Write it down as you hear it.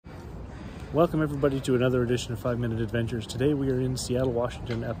Welcome everybody to another edition of 5 Minute Adventures. Today we are in Seattle,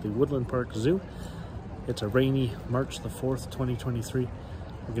 Washington at the Woodland Park Zoo. It's a rainy March the 4th, 2023. We're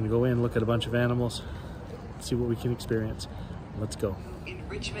going to go in, look at a bunch of animals, see what we can experience. Let's go.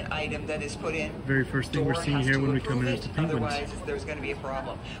 Enrichment item that is put in. Very first thing we're seeing here when we come in is the penguins. Otherwise, there's going to be a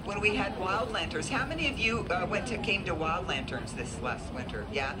problem. When we had wild lanterns, how many of you came to wild lanterns this last winter?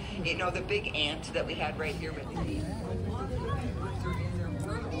 Yeah, you know the big ant that we had right here with the bees.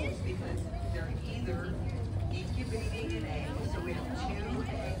 Because they're either incubating an egg, so we have 2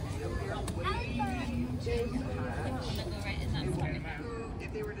 eggs that we're waiting to hatch.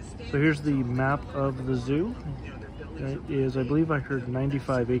 So here's the map of the zoo. It is, I believe I heard,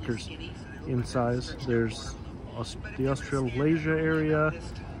 95 acres in size. There's the Australasia area,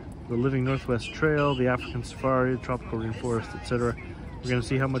 the Living Northwest Trail, the African Safari, tropical rainforest, etc. We're going to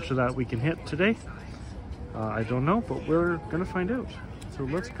see how much of that we can hit today. I don't know, but we're going to find out. So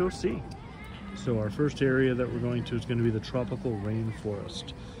let's go see. So our first area that we're going to is going to be the tropical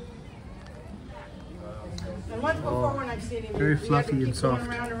rainforest. Oh, very fluffy and soft.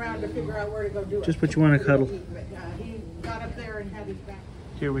 Just what you want to cuddle.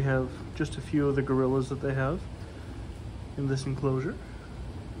 Here we have just a few of the gorillas that they have in this enclosure.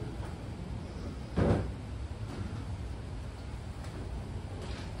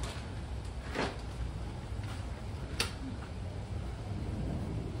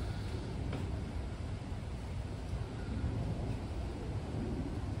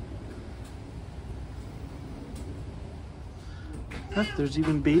 Huh, there's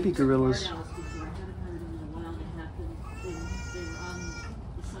even baby gorillas.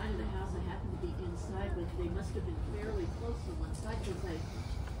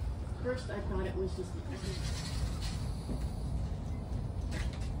 First I thought it was just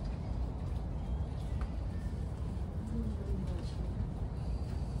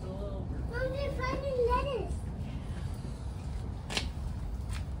they're finding letters.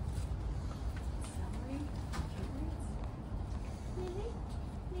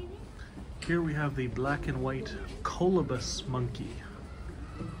 Here we have the black and white colobus monkey.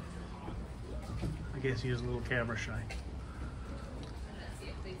 I guess he is a little camera shy.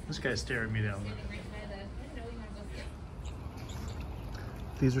 This guy's staring me down.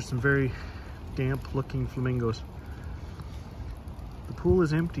 These are some very damp looking flamingos. The pool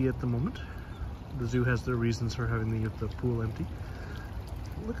is empty at the moment. The zoo has their reasons for having the pool empty.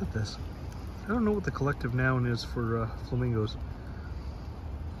 Look at this. I don't know what the collective noun is for flamingos.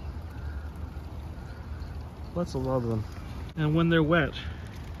 Lots a lot of them. And when they're wet,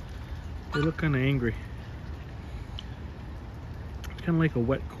 they look kind of angry. It's kind of like a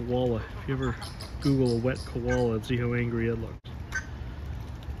wet koala. If you ever Google a wet koala and see how angry it looks.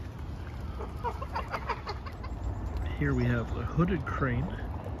 Here we have a hooded crane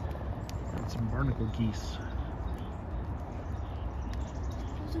and some barnacle geese.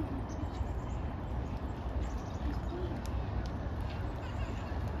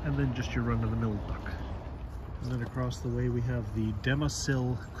 And then just your run-of-the-mill duck. And then across the way we have the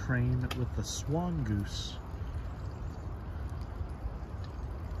Demosil crane with the swan goose.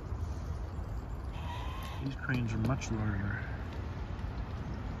 These cranes are much larger.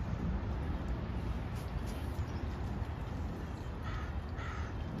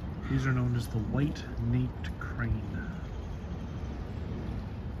 These are known as the white-naped crane.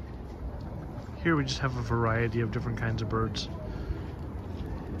 Here we just have a variety of different kinds of birds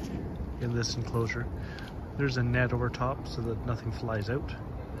in this enclosure. There's a net over top so that nothing flies out.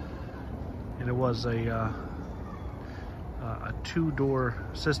 And it was a 2-door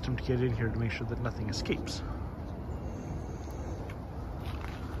system to get in here to make sure that nothing escapes.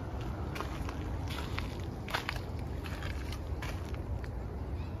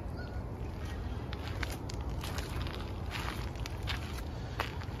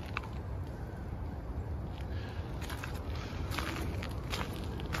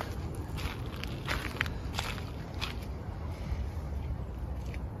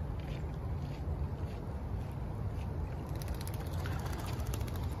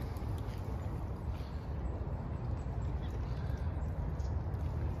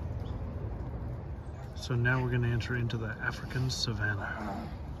 So now we're going to enter into the African savanna.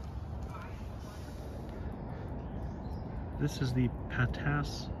 This is the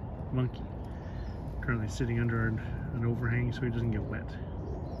patas monkey, currently sitting under an overhang so he doesn't get wet.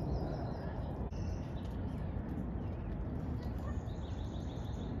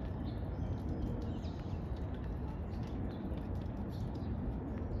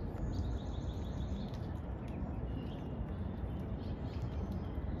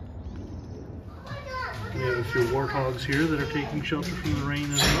 We have a few warthogs here that are taking shelter from the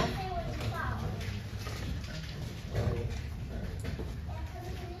rain as well.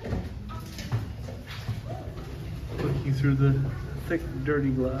 through the thick,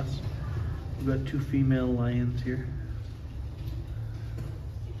 dirty glass. We've got two female lions here.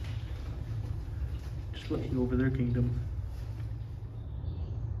 Just looking over their kingdom.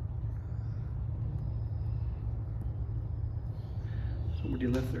 Somebody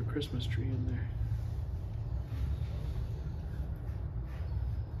left their Christmas tree in there.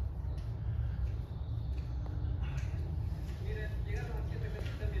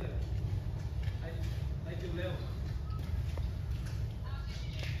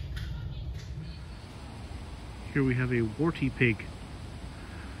 Here we have a warty pig.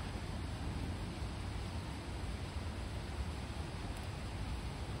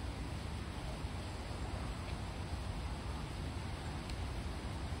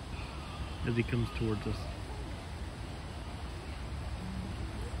 As he comes towards us.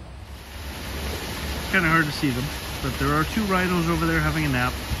 It's kind of hard to see them, but there are two rhinos over there having a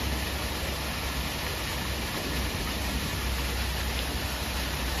nap.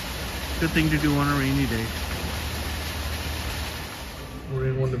 Good thing to do on a rainy day. We're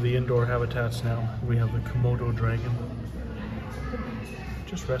in one of the indoor habitats now. We have the Komodo dragon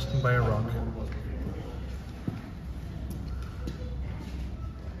just resting by a rock.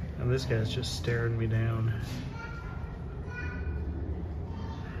 And this guy's just staring me down.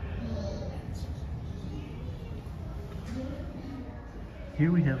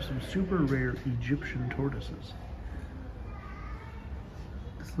 Here we have some super rare Egyptian tortoises.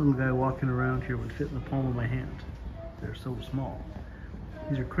 This little guy walking around here would fit in the palm of my hand. They're so small.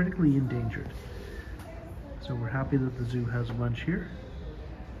 These are critically endangered. So we're happy that the zoo has a bunch here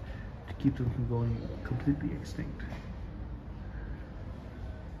to keep them from going completely extinct.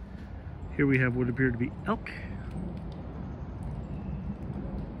 Here we have what appear to be elk.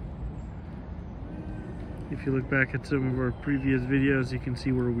 If you look back at some of our previous videos, you can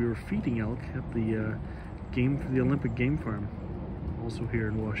see where we were feeding elk at the Olympic Game Farm, also here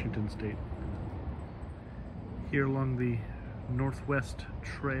in Washington State. Here along the Northwest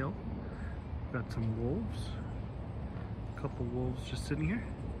Trail, got some wolves. A couple wolves just sitting here.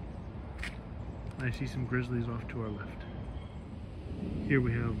 I see some grizzlies off to our left. Here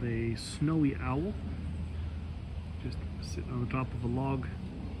we have a snowy owl, just sitting on the top of a log,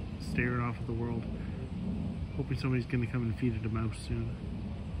 staring off at the world. Hoping somebody's going to come and feed it a mouse soon.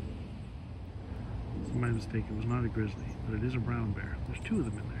 It's my mistake, it was not a grizzly, but it is a brown bear. There's two of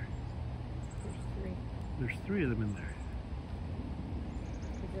them in there. There's three. There's three of them in there.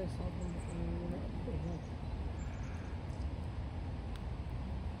 I saw them pretty good.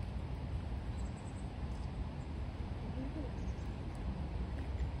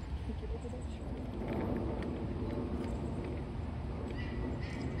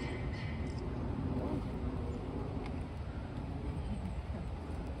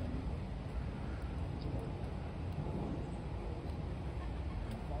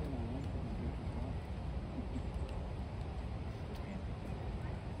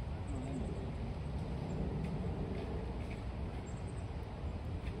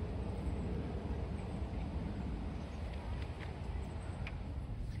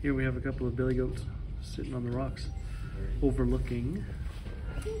 Here we have a couple of billy goats sitting on the rocks overlooking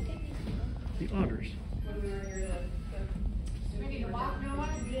the otters. Ready to walk? No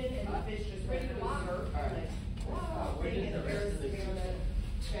one did, and the fish just ready to walk.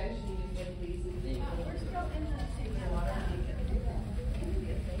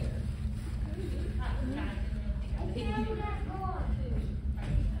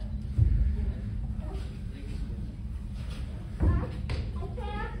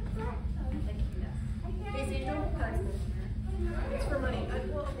 It's for money.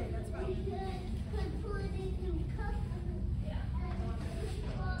 Well, okay, that's fine.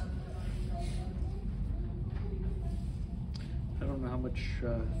 I don't know how much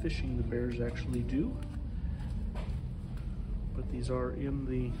fishing the bears actually do, but these are in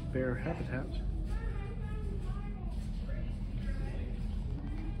the bear habitat.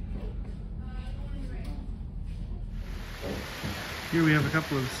 Here we have a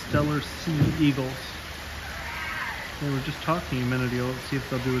couple of stellar sea eagles. They were just talking a minute ago. Let's see if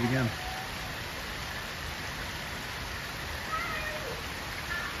they'll do it again.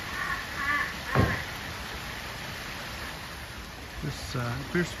 This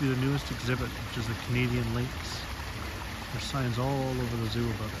appears to be the newest exhibit, which is the Canadian Lynx. There's signs all over the zoo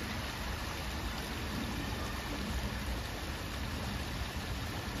about it.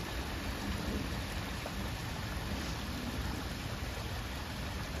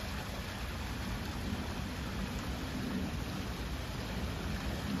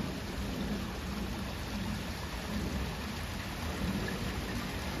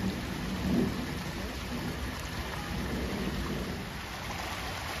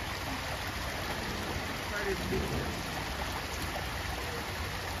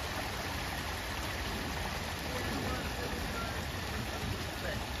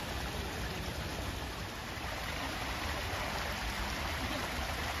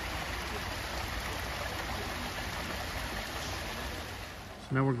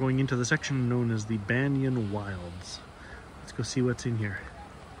 Now we're going into the section known as the Banyan Wilds. Let's go see what's in here.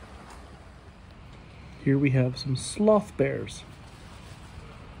 Here we have some sloth bears.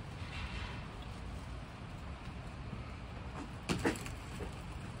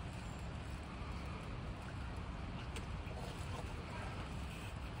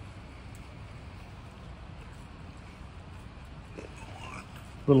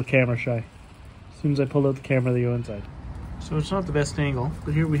 Little camera shy. As soon as I pull out the camera, they go inside. So it's not the best angle,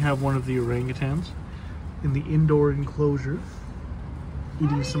 but here we have one of the orangutans in the indoor enclosure,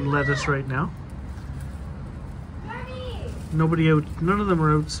 eating some lettuce right now. Nobody out, none of them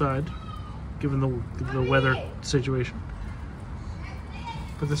are outside, given the weather situation.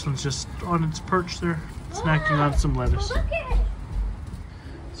 But this one's just on its perch there, snacking on some lettuce.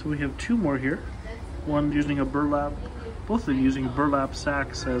 So we have two more here. One using a burlap, both of them using burlap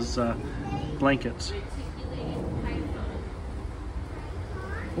sacks as blankets.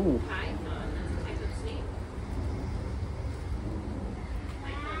 Oh.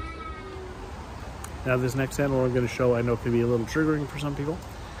 Now this next animal I'm going to show I know can be a little triggering for some people.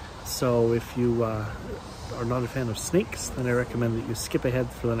 So if you are not a fan of snakes, then I recommend that you skip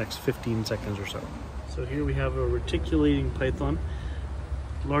ahead for the next 15 seconds or so. So here we have a reticulating python,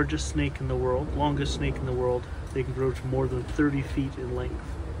 largest snake in the world, longest snake in the world. They can grow to more than 30 feet in length.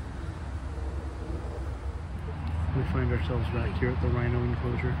 We find ourselves back here at the rhino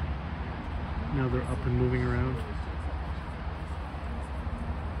enclosure. Now they're up and moving around.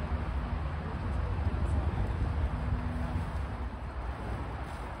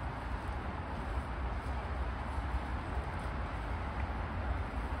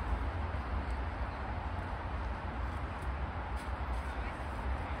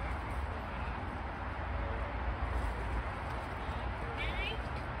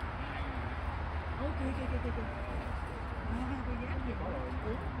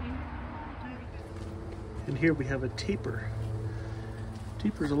 And here we have a tapir.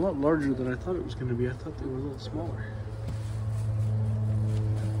 Tapir's a lot larger than I thought it was going to be. I thought they were a little smaller.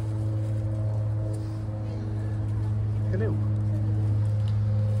 Hello.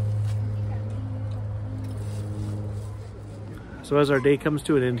 So as our day comes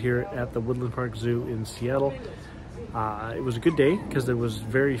to an end here at the Woodland Park Zoo in Seattle, it was a good day because there was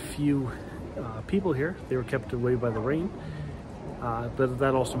very few people here. They were kept away by the rain. But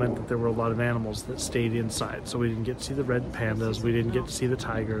that also meant that there were a lot of animals that stayed inside. So we didn't get to see the red pandas, we didn't get to see the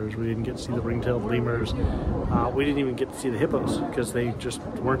tigers, we didn't get to see the ring-tailed lemurs, we didn't even get to see the hippos because they just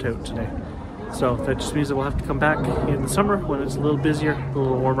weren't out today. So that just means that we'll have to come back in the summer when it's a little busier, a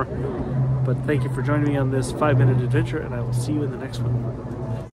little warmer. But thank you for joining me on this 5-minute adventure, and I will see you in the next one.